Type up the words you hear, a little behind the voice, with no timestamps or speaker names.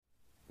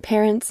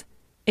Parents,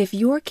 if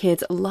your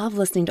kids love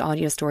listening to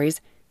audio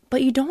stories,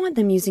 but you don't want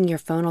them using your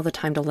phone all the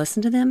time to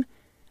listen to them,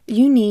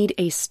 you need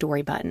a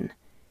Story Button.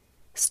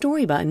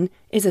 Story Button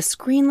is a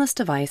screenless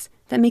device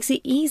that makes it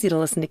easy to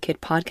listen to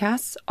kid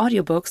podcasts,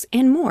 audiobooks,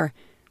 and more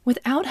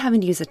without having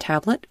to use a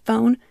tablet,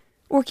 phone,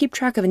 or keep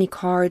track of any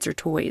cards or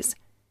toys.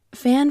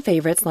 Fan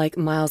favorites like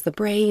Miles the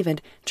Brave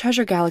and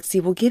Treasure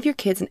Galaxy will give your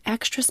kids an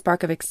extra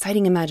spark of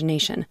exciting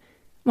imagination,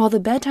 while the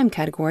bedtime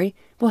category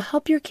will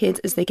help your kids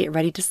as they get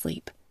ready to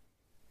sleep.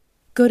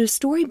 Go to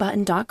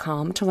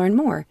storybutton.com to learn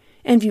more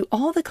and view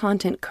all the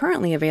content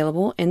currently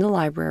available in the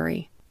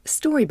library.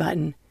 Story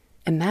Button.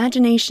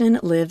 Imagination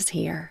lives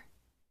here.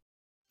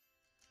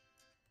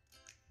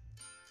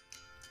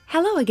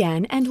 Hello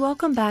again, and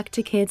welcome back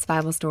to Kids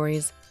Bible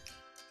Stories.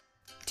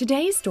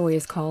 Today's story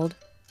is called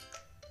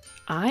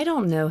I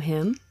Don't Know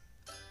Him,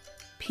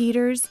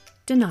 Peter's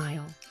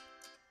Denial.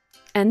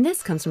 And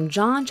this comes from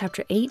John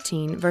chapter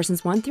 18,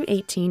 verses 1 through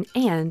 18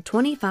 and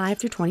 25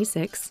 through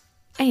 26,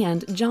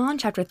 and John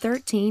chapter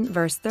 13,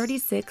 verse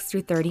 36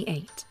 through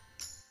 38.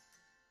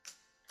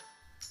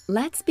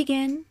 Let's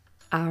begin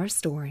our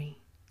story.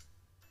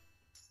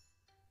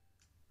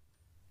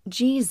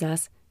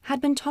 Jesus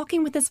had been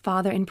talking with his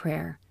Father in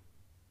prayer.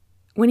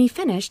 When he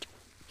finished,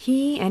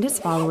 he and his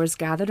followers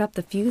gathered up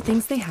the few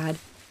things they had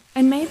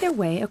and made their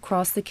way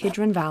across the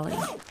Kidron Valley.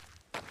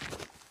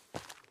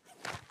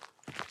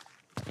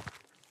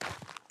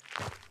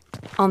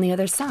 On the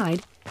other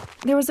side,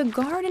 there was a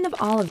garden of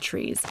olive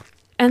trees,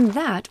 and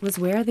that was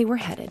where they were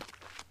headed.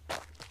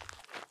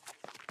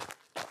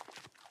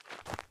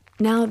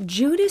 Now,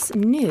 Judas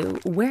knew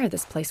where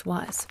this place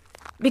was,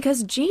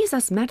 because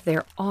Jesus met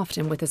there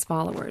often with his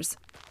followers.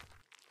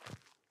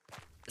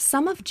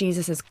 Some of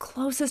Jesus'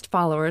 closest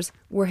followers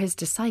were his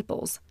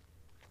disciples.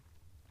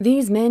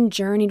 These men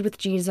journeyed with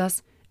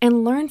Jesus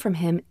and learned from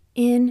him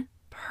in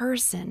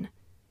person.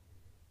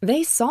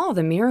 They saw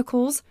the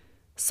miracles,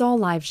 saw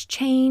lives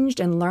changed,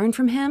 and learned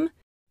from him.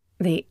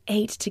 They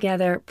ate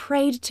together,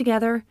 prayed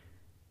together.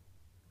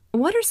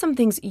 What are some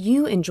things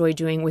you enjoy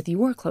doing with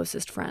your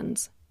closest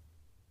friends?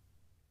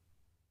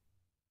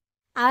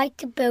 I like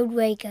to build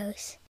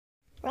Legos.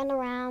 Run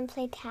around,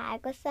 play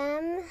tag with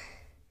them.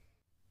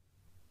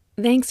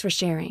 Thanks for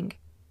sharing.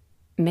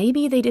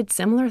 Maybe they did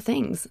similar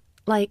things,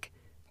 like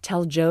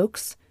tell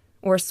jokes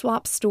or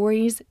swap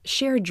stories,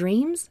 share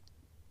dreams.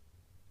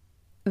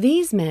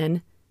 These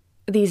men,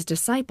 these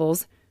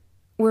disciples,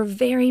 were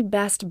very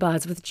best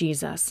buds with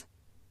Jesus.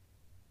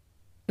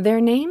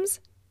 Their names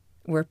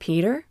were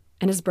Peter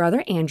and his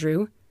brother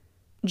Andrew,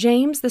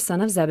 James the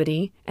son of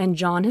Zebedee and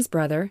John his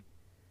brother,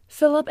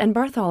 Philip and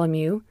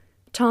Bartholomew,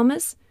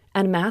 Thomas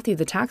and Matthew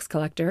the tax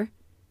collector,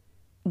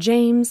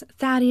 James,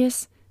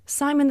 Thaddeus,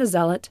 Simon the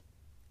Zealot,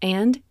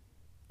 and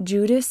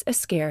Judas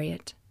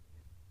Iscariot,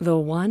 the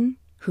one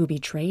who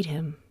betrayed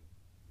him.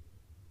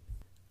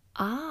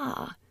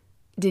 Ah,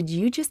 did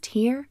you just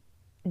hear?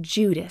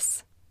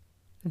 Judas.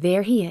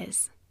 There he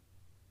is.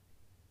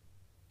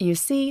 You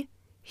see,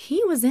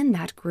 he was in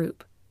that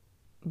group,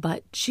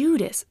 but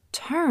Judas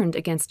turned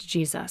against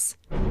Jesus.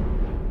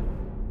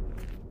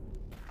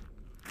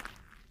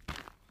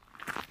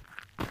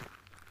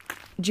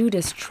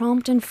 Judas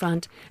tromped in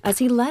front as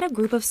he led a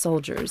group of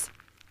soldiers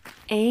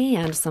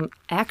and some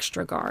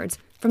extra guards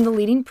from the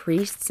leading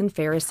priests and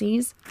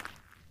Pharisees.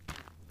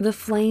 The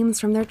flames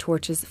from their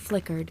torches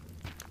flickered,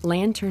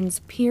 lanterns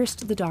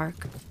pierced the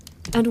dark,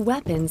 and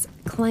weapons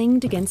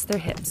clanged against their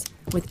hips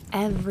with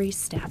every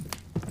step.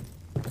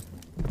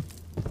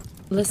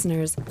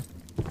 Listeners,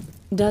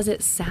 does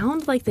it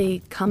sound like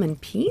they come in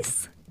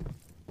peace?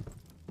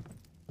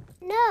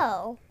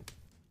 No.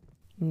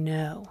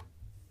 No.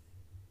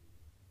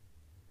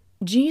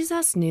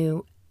 Jesus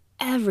knew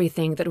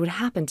everything that would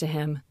happen to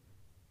him.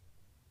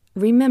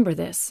 Remember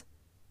this.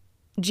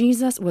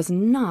 Jesus was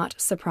not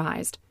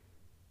surprised.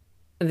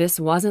 This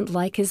wasn't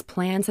like his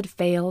plans had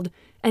failed,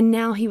 and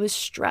now he was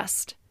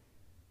stressed.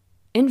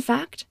 In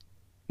fact,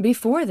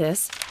 before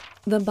this,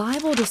 the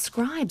Bible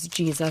describes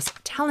Jesus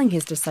telling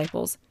his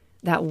disciples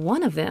that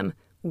one of them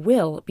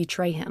will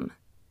betray him.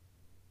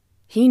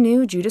 He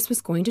knew Judas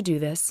was going to do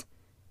this.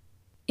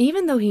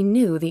 Even though he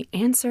knew the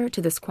answer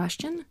to this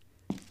question,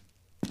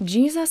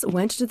 Jesus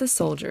went to the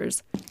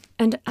soldiers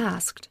and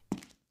asked,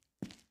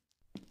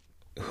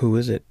 "Who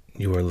is it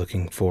you are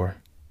looking for?"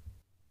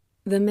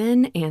 The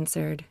men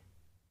answered,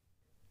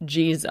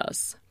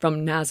 "Jesus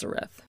from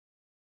Nazareth."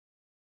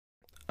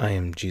 "I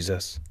am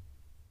Jesus."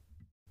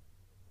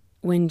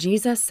 When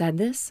Jesus said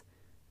this,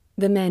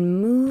 the men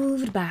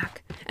moved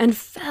back and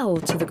fell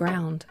to the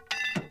ground.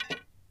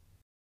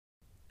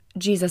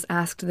 Jesus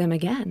asked them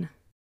again,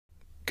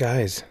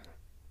 "Guys,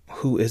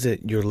 who is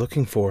it you're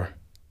looking for?"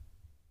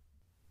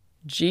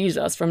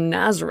 "Jesus from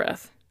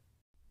Nazareth."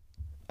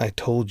 "I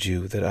told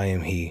you that I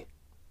am he.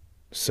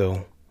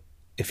 So,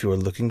 if you are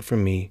looking for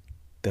me,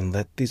 then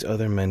let these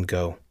other men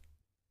go."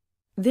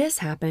 This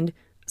happened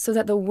so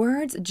that the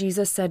words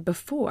Jesus said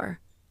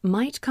before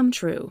might come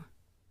true.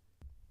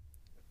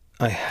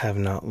 "I have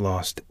not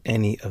lost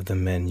any of the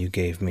men you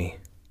gave me."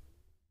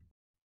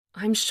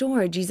 I'm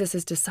sure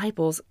Jesus'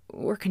 disciples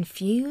were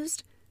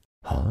confused,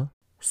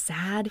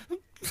 sad,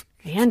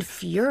 and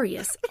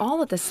furious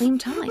all at the same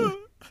time.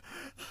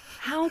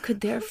 How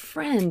could their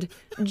friend,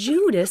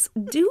 Judas,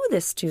 do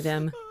this to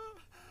them?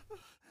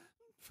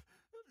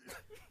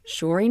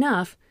 Sure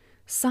enough,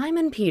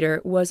 Simon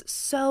Peter was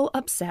so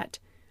upset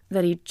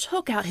that he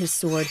took out his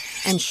sword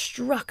and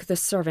struck the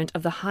servant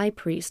of the high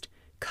priest,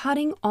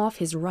 cutting off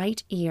his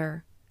right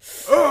ear.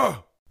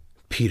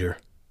 Peter,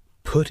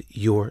 put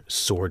your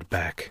sword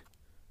back.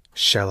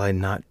 Shall I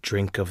not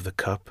drink of the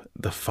cup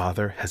the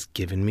Father has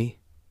given me?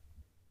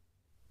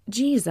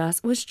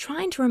 Jesus was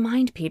trying to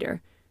remind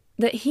Peter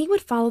that he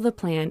would follow the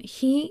plan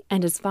he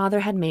and his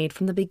Father had made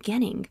from the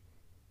beginning.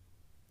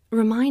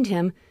 Remind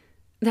him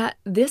that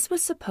this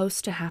was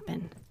supposed to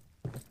happen.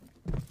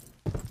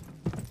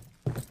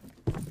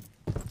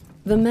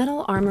 The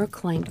metal armor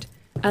clanked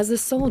as the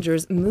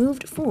soldiers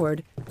moved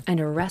forward and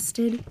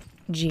arrested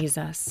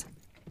Jesus.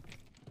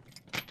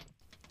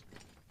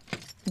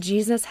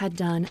 Jesus had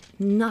done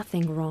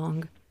nothing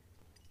wrong.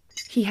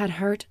 He had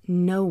hurt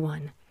no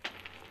one.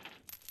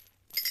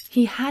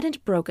 He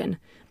hadn't broken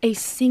a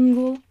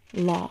single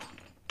law.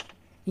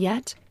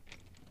 Yet,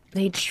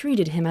 they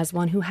treated him as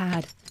one who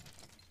had.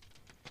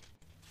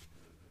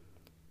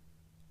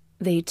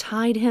 They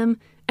tied him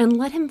and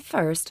led him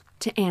first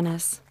to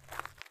Annas.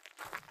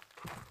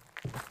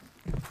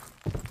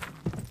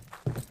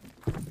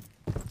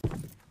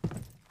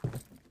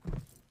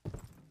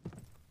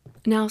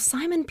 Now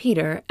Simon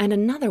Peter and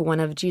another one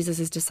of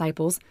Jesus'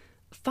 disciples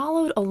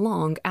followed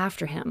along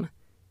after him.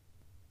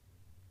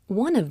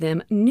 One of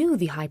them knew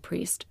the high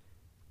priest,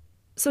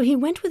 so he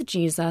went with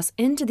Jesus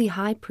into the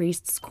high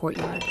priest's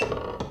courtyard,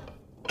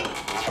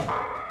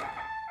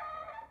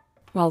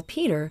 while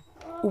Peter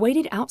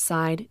waited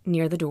outside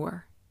near the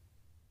door.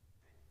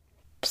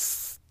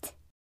 Psst.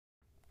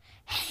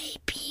 Hey,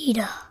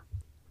 Peter.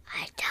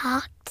 I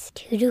talked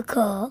to the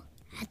girl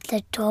at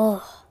the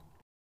door.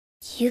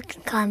 You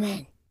can come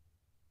in.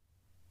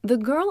 The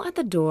girl at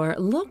the door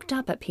looked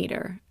up at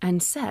Peter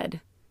and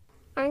said,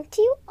 Aren't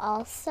you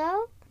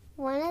also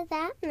one of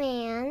that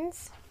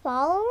man's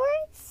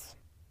followers?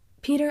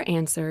 Peter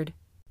answered,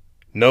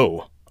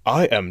 No,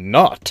 I am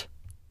not.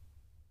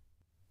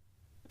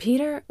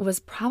 Peter was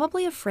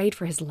probably afraid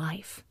for his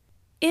life.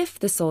 If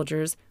the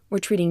soldiers were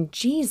treating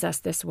Jesus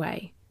this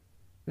way,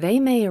 they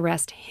may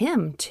arrest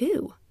him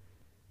too.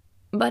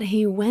 But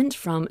he went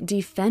from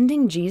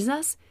defending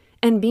Jesus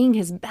and being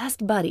his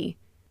best buddy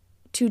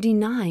to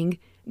denying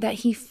that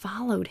he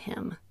followed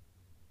him.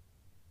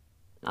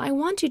 I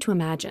want you to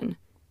imagine,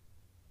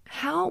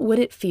 how would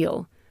it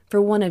feel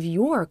for one of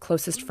your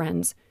closest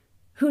friends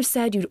who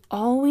said you'd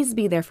always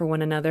be there for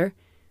one another,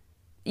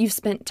 you've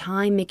spent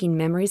time making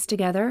memories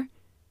together?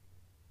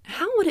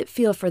 How would it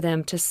feel for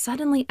them to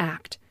suddenly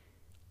act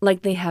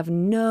like they have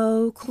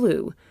no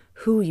clue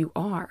who you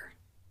are?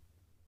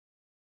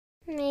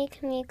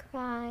 Make me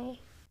cry.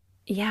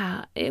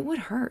 Yeah, it would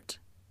hurt.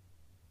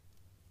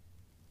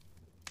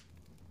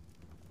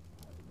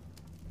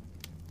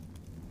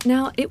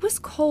 Now, it was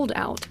cold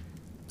out,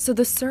 so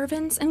the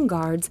servants and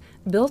guards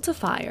built a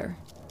fire.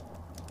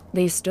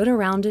 They stood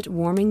around it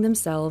warming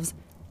themselves,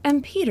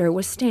 and Peter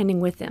was standing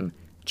with them,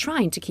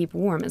 trying to keep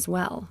warm as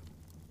well.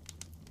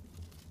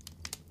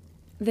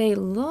 They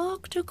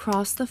looked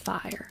across the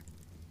fire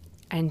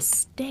and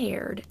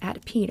stared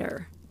at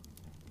Peter.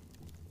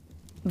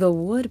 The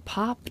wood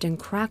popped and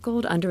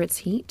crackled under its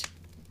heat.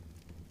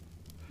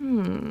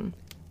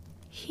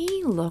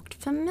 He looked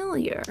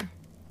familiar.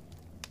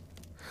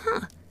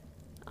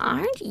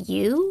 Aren't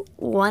you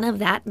one of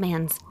that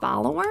man's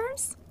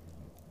followers?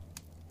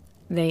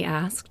 They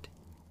asked.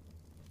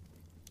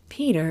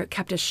 Peter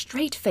kept a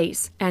straight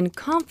face and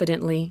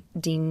confidently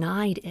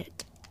denied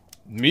it.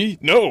 Me?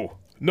 No,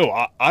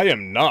 I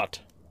am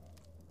not.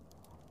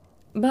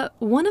 But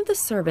one of the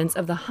servants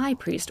of the high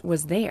priest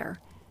was there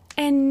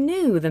and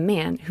knew the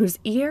man whose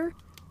ear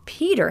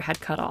Peter had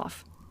cut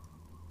off.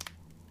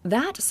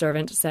 That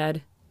servant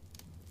said,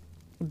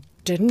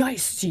 "Didn't I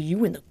see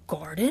you in the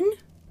garden?"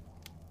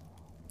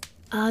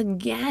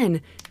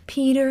 Again,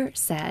 Peter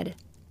said,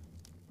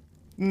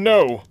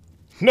 No,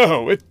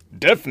 it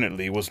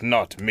definitely was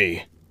not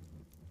me.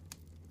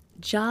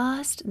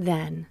 Just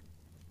then,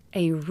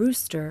 a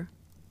rooster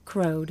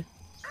crowed.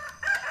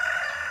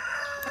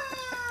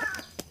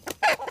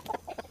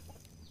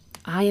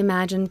 I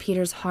imagine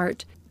Peter's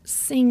heart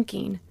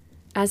sinking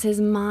as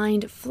his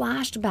mind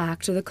flashed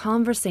back to the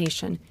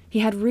conversation he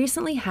had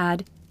recently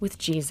had with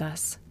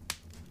Jesus.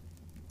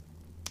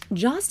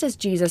 Just as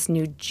Jesus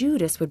knew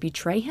Judas would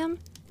betray him,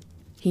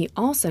 he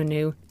also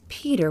knew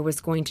Peter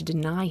was going to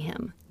deny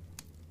him.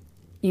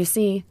 You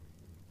see,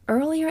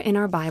 earlier in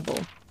our Bible,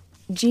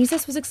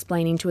 Jesus was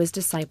explaining to his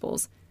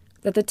disciples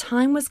that the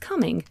time was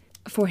coming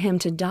for him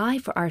to die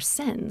for our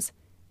sins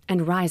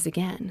and rise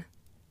again.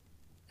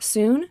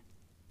 Soon,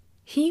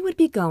 he would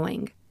be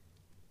going.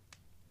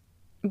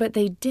 But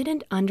they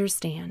didn't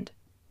understand.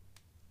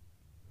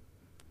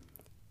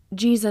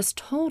 Jesus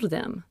told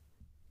them,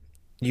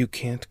 You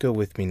can't go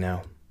with me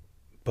now,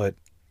 but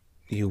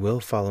You will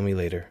follow me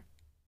later.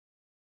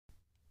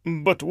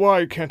 But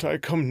why can't I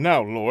come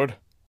now, Lord?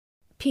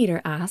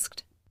 Peter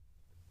asked.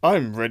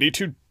 I'm ready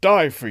to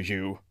die for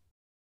you.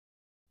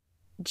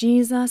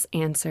 Jesus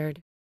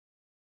answered,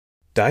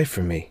 Die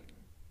for me.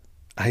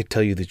 I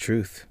tell you the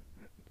truth,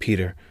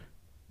 Peter,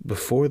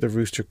 before the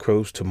rooster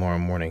crows tomorrow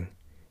morning,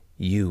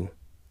 you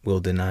will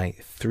deny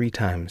 3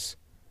 times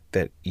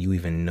that you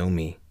even know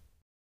me.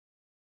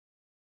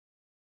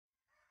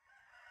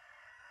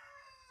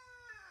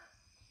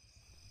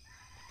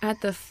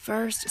 At the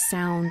first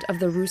sound of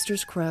the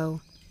rooster's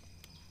crow,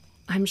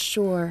 I'm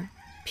sure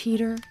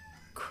Peter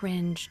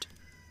cringed,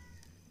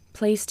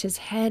 placed his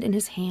head in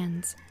his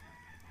hands,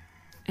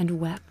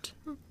 and wept.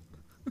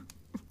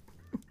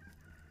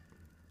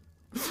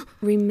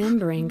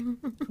 Remembering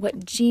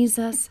what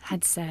Jesus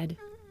had said.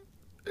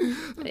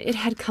 It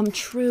had come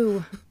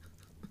true.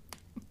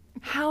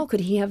 How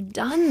could he have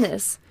done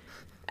this?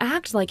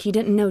 Act like he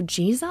didn't know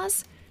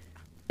Jesus?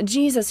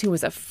 Jesus who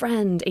was a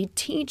friend, a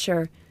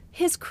teacher,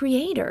 his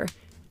creator.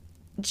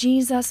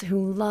 Jesus who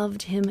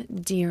loved him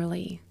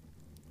dearly.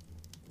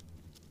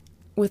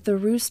 With the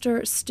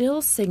rooster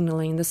still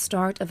signaling the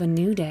start of a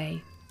new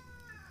day,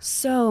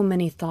 so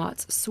many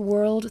thoughts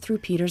swirled through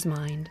Peter's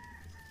mind.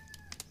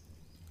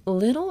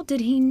 Little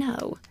did he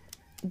know,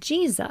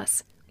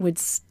 Jesus would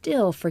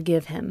still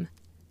forgive him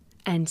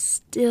and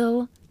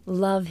still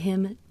love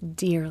him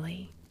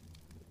dearly.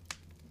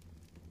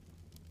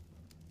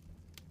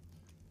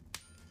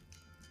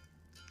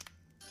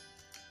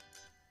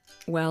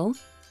 Well,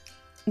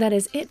 that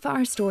is it for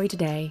our story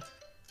today.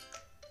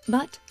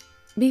 But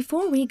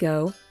before we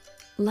go,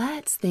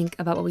 let's think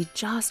about what we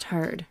just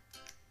heard.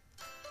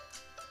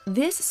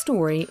 This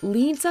story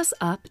leads us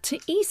up to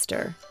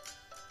Easter.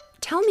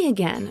 Tell me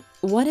again,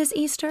 what is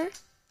Easter?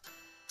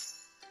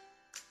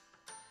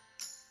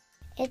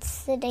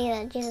 It's the day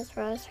that Jesus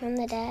rose from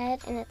the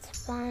dead, and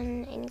it's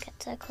fun, and you get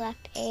to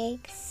collect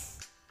eggs.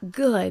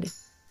 Good.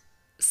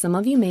 Some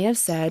of you may have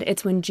said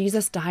it's when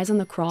Jesus dies on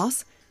the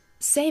cross,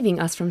 saving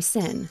us from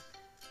sin.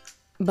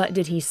 But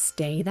did he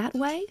stay that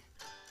way?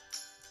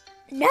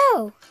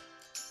 No!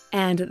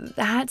 And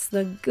that's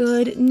the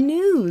good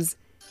news.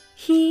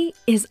 He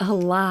is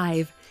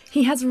alive.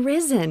 He has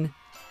risen.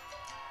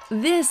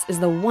 This is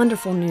the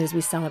wonderful news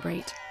we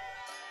celebrate.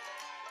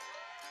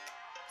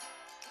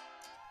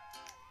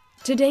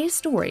 Today's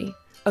story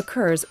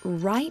occurs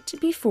right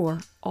before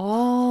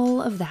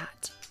all of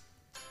that.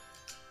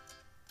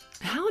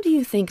 How do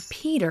you think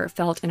Peter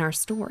felt in our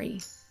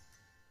story?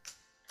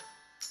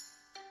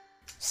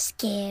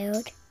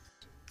 Scared.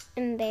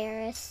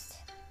 Embarrassed.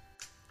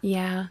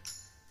 Yeah.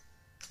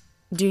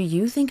 Do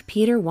you think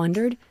Peter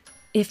wondered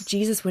if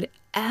Jesus would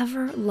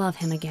ever love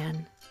him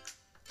again?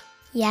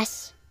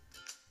 Yes.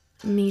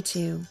 Me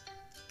too.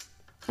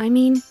 I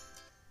mean,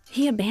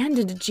 he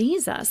abandoned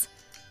Jesus.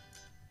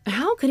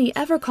 How could he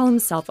ever call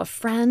himself a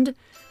friend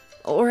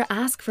or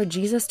ask for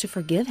Jesus to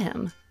forgive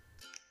him?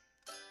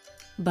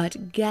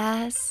 But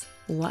guess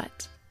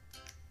what?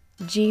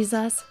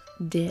 Jesus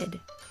did.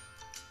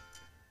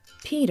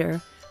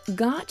 Peter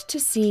got to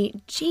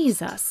see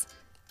Jesus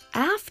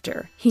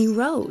after he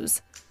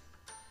rose.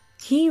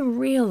 He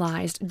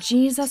realized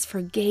Jesus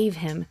forgave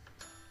him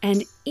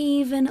and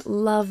even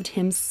loved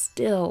him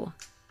still.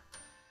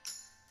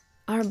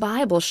 Our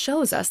Bible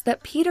shows us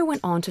that Peter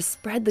went on to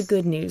spread the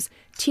good news,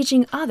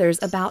 teaching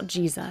others about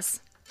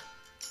Jesus.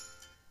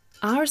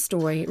 Our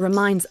story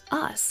reminds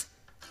us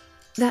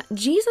that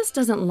Jesus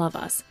doesn't love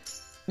us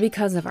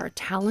because of our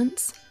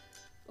talents,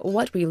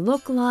 what we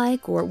look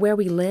like, or where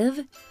we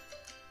live.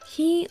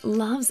 He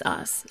loves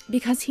us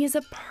because he is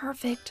a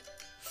perfect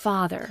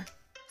Father.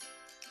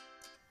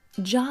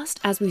 Just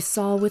as we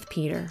saw with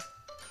Peter,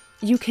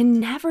 you can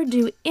never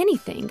do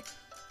anything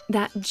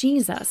that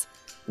Jesus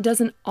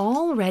doesn't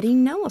already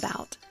know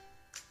about.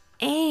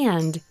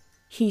 And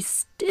he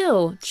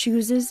still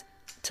chooses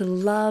to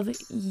love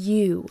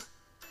you.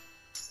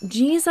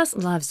 Jesus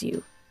loves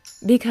you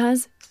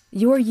because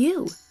you're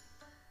you.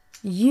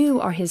 You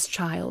are his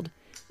child,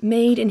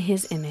 made in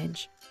his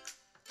image.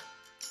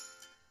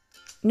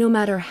 No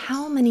matter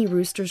how many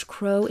roosters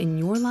crow in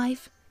your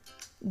life,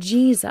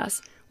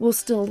 Jesus will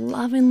still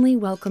lovingly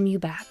welcome you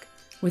back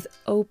with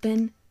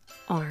open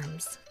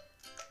arms.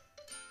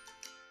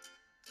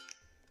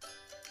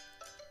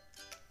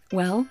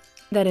 Well,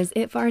 that is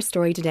it for our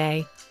story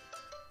today.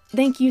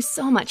 Thank you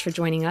so much for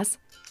joining us.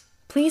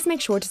 Please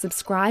make sure to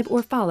subscribe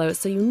or follow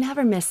so you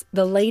never miss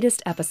the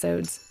latest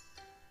episodes.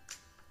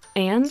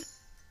 And,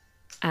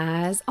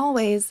 as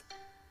always,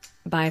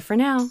 bye for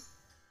now.